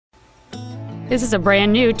This is a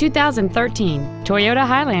brand new 2013 Toyota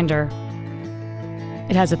Highlander.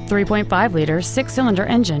 It has a 3.5-liter six-cylinder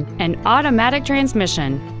engine, an automatic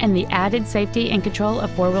transmission, and the added safety and control of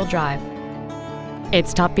four-wheel drive.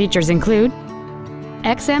 Its top features include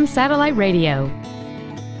XM satellite radio,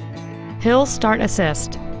 hill start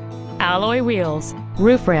assist, alloy wheels,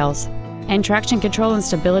 roof rails, and traction control and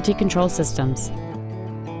stability control systems.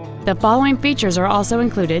 The following features are also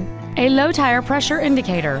included: a low tire pressure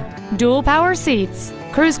indicator, dual power seats,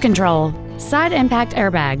 cruise control, side impact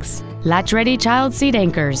airbags, latch-ready child seat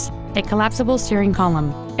anchors, a collapsible steering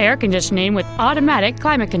column, air conditioning with automatic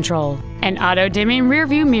climate control, an auto-dimming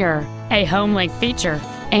rear-view mirror, a home link feature,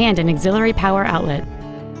 and an auxiliary power outlet.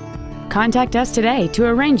 Contact us today to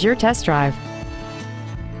arrange your test drive.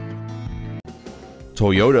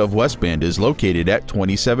 Toyota of West Bend is located at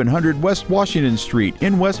 2700 West Washington Street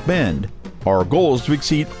in West Bend. Our goal is to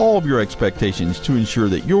exceed all of your expectations to ensure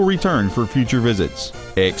that you'll return for future visits.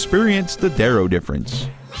 Experience the Darrow difference.